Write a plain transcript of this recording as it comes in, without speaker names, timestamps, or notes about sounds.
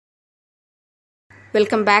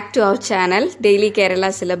Welcome back to our channel, Daily Kerala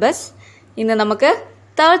Syllabus. ഇന്ന് നമുക്ക്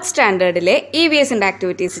 3rd സ്റ്റാൻഡേർഡിലെ EVS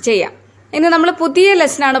activities ചെയ്യാം. ഇന്ന് നമ്മൾ പുതിയ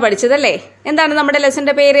ലെസൺ ആണ് പഠിച്ചതല്ലേ? എന്താണ് നമ്മുടെ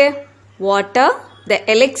ലെസന്റെ പേര്? Water, the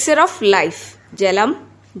elixir of life. ജലം,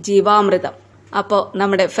 ജീവാമൃതം. അപ്പോൾ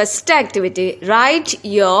നമ്മുടെ first activity write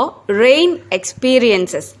your rain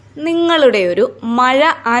experiences. നിങ്ങളുടെ ഒരു മഴ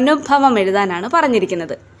അനുഭവം എഴുതാനാണ്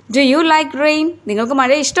പറഞ്ഞിരിക്കുന്നത്. Do you like rain? നിങ്ങൾക്ക്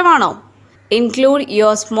മഴ ഇഷ്ടമാണോ? Include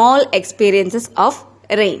your small experiences of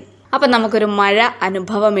rain. അപ്പം നമുക്കൊരു മഴ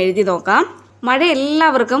അനുഭവം എഴുതി നോക്കാം. മഴ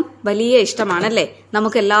എല്ലാവർക്കും വലിയ ഇഷ്ടമാണല്ലേ?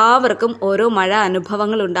 നമുക്ക് എല്ലാവർക്കും ഓരോ മഴ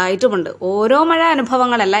അനുഭവങ്ങൾ ഉണ്ടായിട്ടുമുണ്ട്. ഓരോ മഴ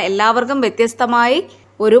അനുഭവങ്ങളല്ല, എല്ലാവർക്കും വ്യത്യസ്തമായി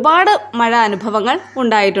ഒരുപാട് മഴ അനുഭവങ്ങൾ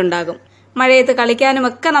ഉണ്ടായിട്ടുണ്ടാകും. മഴയത്ത്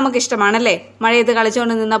കളിക്കാനുമൊക്കെ നമുക്ക് ഇഷ്ടമാണല്ലേ? മഴയത്ത്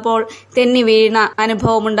കളിച്ചുകൊണ്ട് നിന്നപ്പോൾ തെന്നി വീണ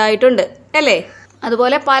അനുഭവം ഉണ്ടായിട്ടുണ്ട് അല്ലേ?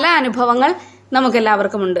 അതുപോലെ പല അനുഭവങ്ങൾ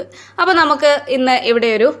നമുക്കെല്ലാവർക്കും ഉണ്ട്. അപ്പോൾ നമുക്ക് ഇന്ന് ഇവിടെ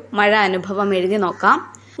ഒരു മഴ അനുഭവം എഴുതി നോക്കാം.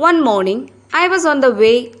 One morning, I was on the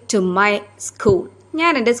way to my school.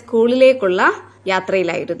 ഞാൻ എൻ്റെ സ്കൂളിലേക്കുള്ള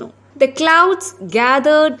യാത്രയിലായിരുന്നു. The clouds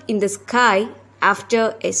gathered in the sky after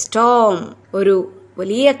a storm. ഒരു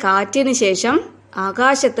വലിയ കാറ്റിന് ശേഷം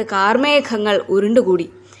ആകാശത്ത് കാർമേഘങ്ങൾ ഉരുണ്ടുകൂടി.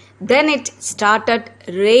 Then it started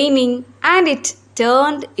raining and it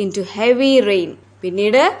turned into heavy rain.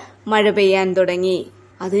 പിന്നീട് മഴ പെയ്യാൻ തുടങ്ങി.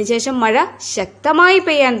 അതിനുശേഷം മഴ ശക്തമായി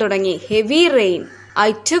പെയ്യാൻ തുടങ്ങി. Heavy rain. I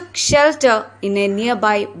took shelter in A near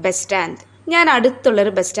by bus stand. ഞാൻ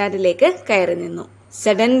അടുത്തുള്ളൊരു ബസ് സ്റ്റാൻഡിലേക്ക് കയറി നിന്നു.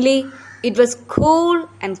 Suddenly it was cool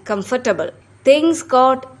and comfortable. Things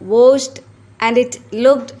got washed and it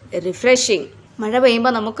looked refreshing. മഴ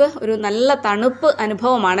പെയ്യുമ്പോൾ നമുക്ക് ഒരു നല്ല തണുപ്പ്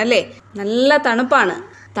അനുഭവമാണല്ലേ? നല്ല തണുപ്പാണ്.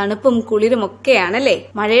 തണുപ്പും കുളിരും ഒക്കെയാണല്ലേ?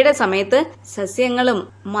 മഴയുടെ സമയത്ത് സസ്യങ്ങളും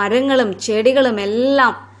മരങ്ങളും ചെടികളും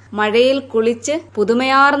എല്ലാം മഴയിൽ കുളിച്ച്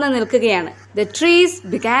പുതുമയാർന്ന് നിൽക്കുകയാണ്. The trees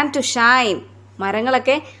began to shine.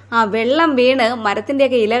 മരങ്ങളൊക്കെ വെള്ളം വീണ്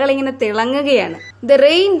മരത്തിന്റെയൊക്കെ ഇലകൾ ഇങ്ങനെ തിളങ്ങുകയാണ്. The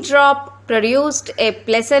rain drop produced a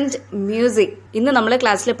pleasant music. ഇന്ന് നമ്മൾ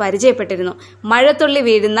ക്ലാസ്സിൽ പരിചയപ്പെട്ടിരുന്നു മഴത്തുള്ളി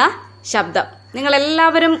വീഴുന്ന ശബ്ദം. നിങ്ങൾ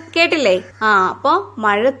എല്ലാവരും കേട്ടില്ലേ? അപ്പോൾ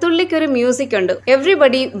മഴത്തുള്ളിക്കൊരു മ്യൂസിക് ഉണ്ട്.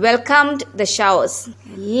 Everybody welcomed the showers.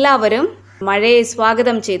 എല്ലാവരും മഴയെ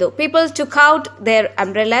സ്വാഗതം ചെയ്തു. People took out their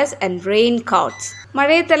umbrellas and raincoats.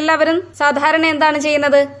 മഴയത്ത് എല്ലാവരും സാധാരണ എന്താണ്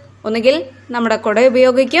ചെയ്യുന്നത്? ഒന്നുകിൽ നമ്മുടെ കുട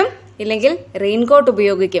ഉപയോഗിക്കും, ഇല്ലെങ്കിൽ റെയിൻകോട്ട്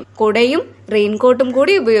ഉപയോഗിക്കും. കുടയും റെയിൻകോട്ടും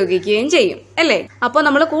കൂടി ഉപയോഗിക്കുകയും ചെയ്യും അല്ലേ? അപ്പോൾ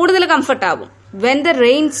നമ്മൾ കൂടുതൽ കംഫർട്ട് ആവും. When the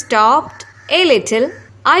rain stopped a little,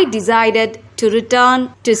 I decided to return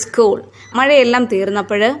to school. മഴയെല്ലാം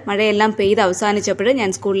തീർന്നപ്പോൾ, മഴയെല്ലാം പെയ്ത് അവസാനിച്ചപ്പോൾ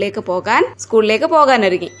ഞാൻ സ്കൂളിലേക്ക് പോകാൻ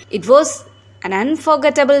ഒരുങ്ങി. It was an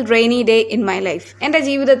unforgettable rainy day in my life. എൻ്റെ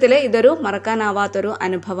ജീവിതത്തിൽ ഇതൊരു മറക്കാനാവാത്തൊരു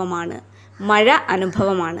അനുഭവമാണ്, മഴ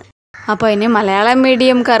അനുഭവമാണ്. അപ്പോൾ ഇനി മലയാളം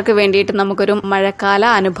മീഡിയംകാർക്ക് വേണ്ടിയിട്ട് നമുക്കൊരു മഴക്കാല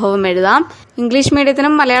അനുഭവം എഴുതാം. ഇംഗ്ലീഷ്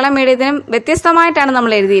മീഡിയത്തിനും മലയാളം മീഡിയത്തിനും വ്യത്യസ്തമായിട്ടാണ്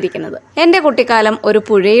നമ്മൾ എഴുതിയിരിക്കുന്നത്. എൻ്റെ കുട്ടിക്കാലം ഒരു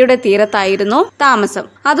പുഴയുടെ തീരത്തായിരുന്നു താമസം.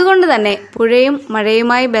 അതുകൊണ്ട് തന്നെ പുഴയും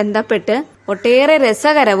മഴയുമായി ബന്ധപ്പെട്ട് ഒട്ടേറെ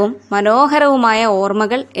രസകരവും മനോഹരവുമായ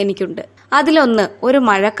ഓർമ്മകൾ എനിക്കുണ്ട്. അതിലൊന്ന്, ഒരു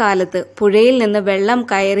മഴക്കാലത്ത് പുഴയിൽ നിന്ന് വെള്ളം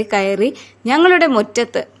കയറി ഞങ്ങളുടെ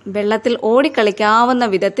മുറ്റത്ത് വെള്ളത്തിൽ ഓടിക്കളിക്കാവുന്ന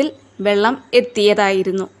വിധത്തിൽ വെള്ളം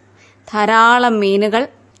എത്തിയതായിരുന്നു. ധാരാളം മീനുകൾ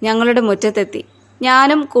ഞങ്ങളുടെ മുറ്റത്തെത്തി.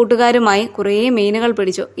 ഞാനും കൂട്ടുകാരുമായി കുറേ മീനുകൾ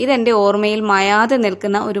പിടിച്ചു. ഇതെന്റെ ഓർമ്മയിൽ മായാതെ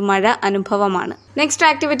നിൽക്കുന്ന ഒരു മഴ അനുഭവമാണ്. Next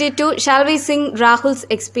activity 2, shall we Singh Rahul's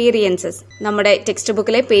experiences. നമ്മുടെ ടെക്സ്റ്റ്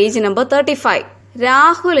ബുക്കിലെ പേജ് നമ്പർ 35.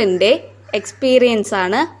 രാഹുലിന്റെ എക്സ്പീരിയൻസ്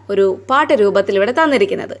ആണ് ഒരു പാട്ട് രൂപത്തിൽ ഇവിടെ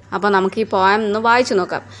തന്നിരിക്കുന്നത്. അപ്പൊ നമുക്ക് ഈ പോയം ഒന്ന് വായിച്ചു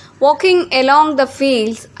നോക്കാം. Walking along the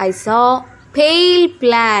fields I so pale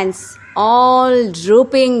plants all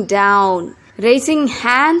drooping down. Racing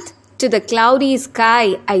hand to the cloudy sky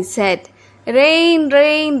I said, rain,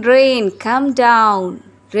 rain, rain, come down.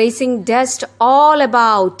 Racing dust all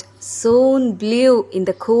about soon blew in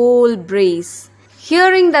the cool breeze.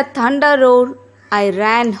 Hearing the thunder roar, I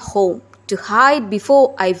ran home to hide before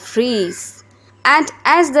I freeze. And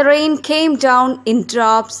as the rain came down in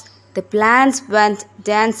drops, the plants went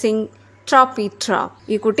dancing ട്രോപ്പി troph.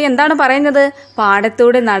 ഈ കുട്ടി എന്താണ് പറയുന്നത്?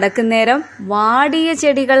 പാടത്തൂടെ നടക്കുന്നേരം വാടിയ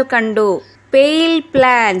ചെടികൾ കണ്ടു. Pale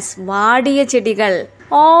plants, വാടിയ ചെടികൾ.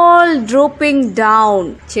 All drooping down,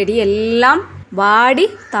 ചെടിയെല്ലാം വാടി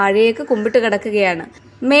താഴേക്ക് കുമ്പിട്ട് കിടക്കുകയാണ്.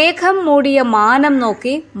 മേഘം മൂടിയ മാനം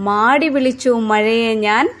നോക്കി മാടി വിളിച്ചു മഴയെ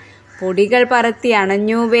ഞാൻ. പൊടികൾ പറത്തി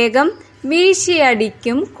അണഞ്ഞു വേഗം,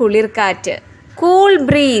 വീശിയടിക്കും കുളിർക്കാറ്റ്. Cool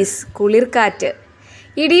breeze, കുളിർക്കാറ്റ്.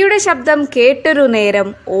 ഇടിയുടെ ശബ്ദം കേട്ടൊരു നേരം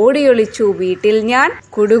ഓടിയൊളിച്ചു വീട്ടിൽ ഞാൻ.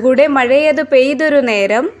 കുടുകുടെ മഴയത് പെയ്തൊരു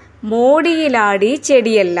നേരം മോടിയിലാടി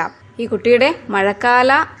ചെടിയെല്ലാം. ഈ കുട്ടിയുടെ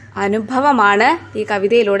മഴക്കാല അനുഭവമാണ് ഈ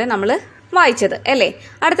കവിതയിലൂടെ നമ്മൾ വായിച്ചത് അല്ലേ?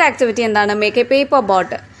 അടുത്ത ആക്ടിവിറ്റി എന്താണ്? Make A paper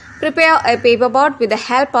boat. Prepare a paper boat with the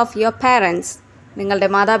help of your parents. നിങ്ങളുടെ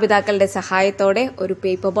മാതാപിതാക്കളുടെ സഹായത്തോടെ ഒരു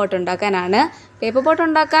പേപ്പർ ബോട്ട് ഉണ്ടാക്കാനാണ്. പേപ്പർ ബോട്ട്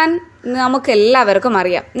ഉണ്ടാക്കാൻ നമുക്ക് എല്ലാവർക്കും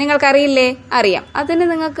അറിയാം. നിങ്ങൾക്കറിയില്ലേ? അറിയാം. അതിന്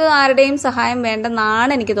നിങ്ങൾക്ക് ആരുടെയും സഹായം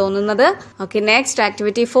വേണ്ടെന്നാണ് എനിക്ക് തോന്നുന്നത്. Okay, next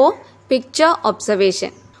activity 4 picture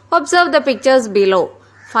observation. Observe the pictures below.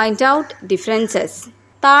 Find out differences.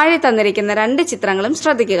 താഴെ തന്നിരിക്കുന്ന 2 ചിത്രങ്ങളും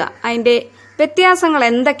ശ്രദ്ധിക്കുക. അതിന്റെ വ്യത്യാസങ്ങൾ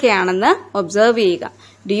എന്തൊക്കെയാണെന്ന് ഒബ്സർവ് ചെയ്യുക.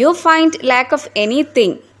 Do you find lack of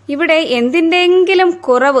anything? ഇവിടെ എന്തിന്റെങ്കിലും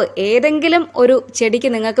കുറവ് ഏതെങ്കിലും ഒരു ചെടിക്ക്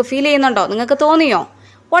നിങ്ങൾക്ക് ഫീൽ ചെയ്യുന്നുണ്ടോ? നിങ്ങൾക്ക് തോന്നിയോ?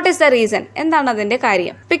 What is the reason? എന്താണ് അതിന്റെ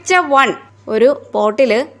കാര്യം? പിക്ചർ 1, ഒരു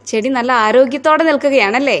പോട്ടില് ചെടി നല്ല ആരോഗ്യത്തോടെ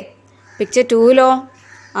നിൽക്കുകയാണല്ലേ. പിക്ചർ 2ലോ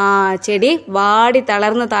ചെടി വാടി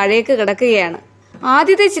തളർന്ന് താഴേക്ക് കിടക്കുകയാണ്.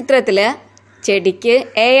 ആദ്യത്തെ ചിത്രത്തില് ചെടിക്ക്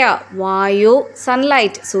എയർ, വായു,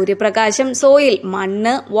 സൺലൈറ്റ്, സൂര്യപ്രകാശം, സോയിൽ,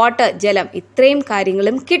 മണ്ണ്, വാട്ടർ, ജലം, ഇത്രയും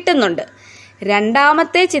കാര്യങ്ങളും കിട്ടുന്നുണ്ട്.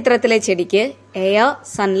 രണ്ടാമത്തെ ചിത്രത്തിലെ ചെടിക്ക് എയർ,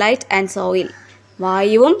 സൺലൈറ്റ് ആൻഡ് സോയിൽ,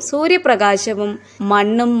 വായുവും സൂര്യപ്രകാശവും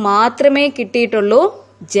മണ്ണും മാത്രമേ കിട്ടിയിട്ടുള്ളൂ.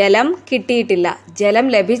 ജലം കിട്ടിയിട്ടില്ല. ജലം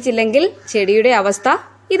ലഭിച്ചില്ലെങ്കിൽ ചെടിയുടെ അവസ്ഥ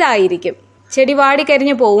ഇതായിരിക്കും. ചെടി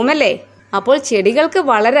വാടിക്കരിഞ്ഞു പോവുമല്ലേ. അപ്പോൾ ചെടികൾക്ക്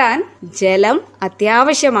വളരാൻ ജലം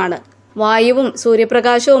അത്യാവശ്യമാണ്. വായുവും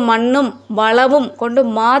സൂര്യപ്രകാശവും മണ്ണും വളവും കൊണ്ട്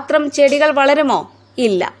മാത്രം ചെടികൾ വളരുമോ?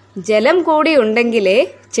 ഇല്ല. ജലം കൂടി ഉണ്ടെങ്കിലേ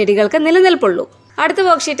ചെടികൾക്ക് നിലനിൽപ്പുള്ളൂ. അടുത്ത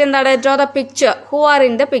വർക്ക്ഷീറ്റ് എന്താണ്? Draw the picture. Who are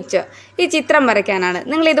in the picture. ഈ ചിത്രം വരയ്ക്കാനാണ്.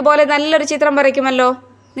 നിങ്ങൾ ഇതുപോലെ നല്ലൊരു ചിത്രം വരയ്ക്കുമല്ലോ.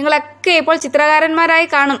 നിങ്ങളൊക്കെ ഇപ്പോൾ ചിത്രകാരന്മാരായി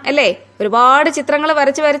കാണും അല്ലേ? ഒരുപാട് ചിത്രങ്ങൾ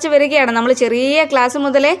വരച്ച് വരികയാണ്. നമ്മൾ ചെറിയ ക്ലാസ്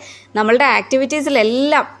മുതലേ നമ്മളുടെ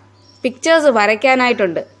ആക്ടിവിറ്റീസിലെല്ലാം പിക്ചേഴ്സ്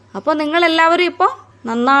വരയ്ക്കാനായിട്ടുണ്ട്. അപ്പോൾ നിങ്ങൾ എല്ലാവരും ഇപ്പോൾ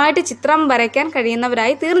നന്നായിട്ട് ചിത്രം വരയ്ക്കാൻ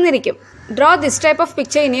കഴിയുന്നവരായി തീർന്നിരിക്കും. Draw this type of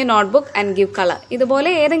picture in your notebook and give colour.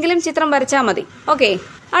 ഇതുപോലെ ഏതെങ്കിലും ചിത്രം വരച്ചാൽ മതി. ഓക്കെ,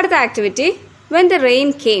 അടുത്ത activity. When the rain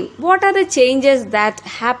came, what are the changes that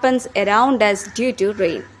happens around us due to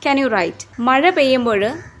rain? Can you write? മഴ പെയ്യുമ്പോൾ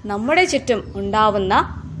നമ്മുടെ ചുറ്റും ഉണ്ടാവുന്ന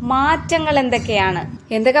മാറ്റങ്ങൾ എന്തൊക്കെയാണ്?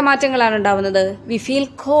 എന്തൊക്കെ മാറ്റങ്ങളാണ് ഉണ്ടാവുന്നത്? We feel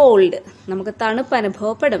cold. നമുക്ക് തണുപ്പ്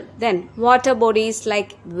അനുഭവപ്പെടും. Then water bodies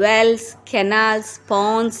like wells, canals,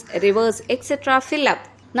 ponds, rivers, etc. fill up.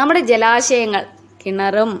 നമ്മുടെ ജലാശയങ്ങൾ,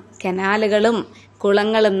 കിണറും കനാലുകളും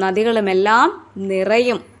കുളങ്ങളും നദികളും എല്ലാം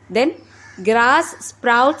നിറയും. Then grass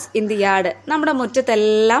sprouts in the yard. നമ്മുടെ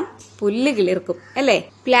മുറ്റത്തെല്ലാം പുല്ല് കിളിർക്കും അല്ലേ.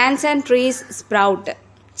 Plants and trees sprout.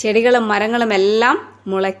 ചെടികളും മരങ്ങളും എല്ലാം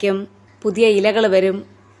മുളയ്ക്കും, പുതിയ ഇലകൾ വരും.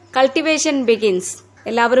 Cultivation begins.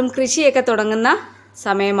 എല്ലാവരും കൃഷിയൊക്കെ തുടങ്ങുന്ന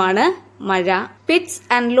സമയമാണ് മഴ. Pitt's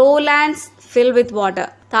and law lands fill with water.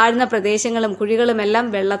 താഴ്ന്ന പ്രദേശങ്ങളും കുഴികളും എല്ലാം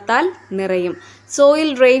വെള്ളത്താൽ നിറയും. Soil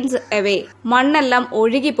drains away. മണ്ണെല്ലാം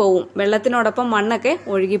ഒഴുകിപ്പോവും. വെള്ളത്തിനോടൊപ്പം മണ്ണൊക്കെ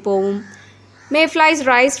ഒഴുകിപ്പോവും. May flies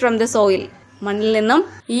rise from the soil. മണ്ണിൽ നിന്നും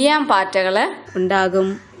ഈയാം പാറ്റകള് ഉണ്ടാകും.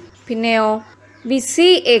 പിന്നെയോ we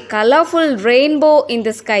see a colorful rainbow in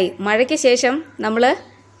the sky. മഴയ്ക്ക് ശേഷം നമ്മൾ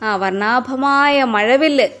വർണ്ണാഭമായ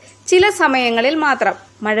മഴവില്ല് ചില സമയങ്ങളിൽ മാത്രം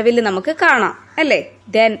മഴവില്ല് നമുക്ക് കാണാം അല്ലേ.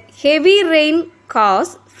 Then heavy rain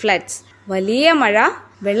cause floods. വലിയ മഴ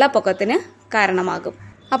വെള്ളപ്പൊക്കത്തിന് കാരണമാകും.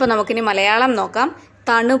 അപ്പൊ നമുക്കിനി മലയാളം നോക്കാം.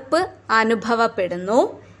 തണുപ്പ് അനുഭവപ്പെടുന്നു.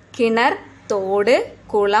 കിണർ, തോട്,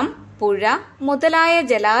 കുളം, പുഴ മുതലായ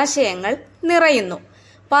ജലാശയങ്ങൾ നിറയുന്നു.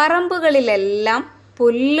 പറമ്പുകളിലെല്ലാം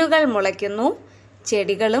പുല്ലുകൾ മുളയ്ക്കുന്നു.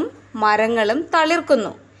 ചെടികളും മരങ്ങളും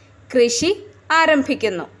തളിർക്കുന്നു. കൃഷി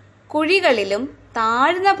ആരംഭിക്കുന്നു. കുഴികളിലും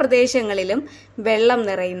താഴ്ന്ന പ്രദേശങ്ങളിലും വെള്ളം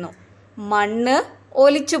നിറയുന്നു. മണ്ണ്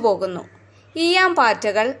ഒലിച്ചു പോകുന്നു. ഈയാം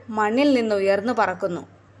പാറ്റകൾ മണ്ണിൽ നിന്ന് ഉയർന്നു പറക്കുന്നു.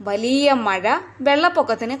 വലിയ മഴ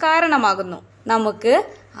വെള്ളപ്പൊക്കത്തിന് കാരണമാകുന്നു. നമുക്ക്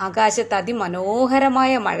ആകാശത്ത്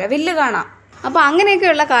അതിമനോഹരമായ മഴവില്ല് കാണാം. അപ്പൊ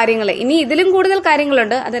അങ്ങനെയൊക്കെയുള്ള കാര്യങ്ങൾ, ഇനി ഇതിലും കൂടുതൽ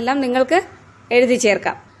കാര്യങ്ങളുണ്ട്, അതെല്ലാം നിങ്ങൾക്ക് എഴുതി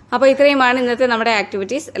ചേർക്കാം. അപ്പോൾ ഇത്രയുമാണ് ഇന്നത്തെ നമ്മുടെ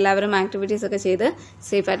ആക്ടിവിറ്റീസ്. എല്ലാവരും ആക്ടിവിറ്റീസ് ഒക്കെ ചെയ്ത്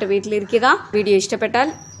സേഫായിട്ട് വീട്ടിലിരിക്കുക. വീഡിയോ ഇഷ്ടപ്പെട്ടാൽ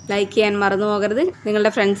ലൈക്ക് ചെയ്യാൻ മറന്നു പോകരുത്.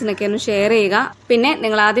 നിങ്ങളുടെ ഫ്രണ്ട്സിനൊക്കെ ഒന്ന് ഷെയർ ചെയ്യുക. പിന്നെ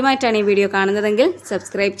നിങ്ങൾ ആദ്യമായിട്ടാണ് ഈ വീഡിയോ കാണുന്നതെങ്കിൽ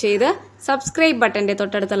സബ്സ്ക്രൈബ് ചെയ്ത് സബ്സ്ക്രൈബ് ബട്ടന്റെ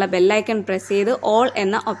തൊട്ടടുത്തുള്ള ബെല്ലൈക്കൺ പ്രസ് ചെയ്ത് ഓൾ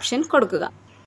എന്ന ഓപ്ഷൻ കൊടുക്കുക.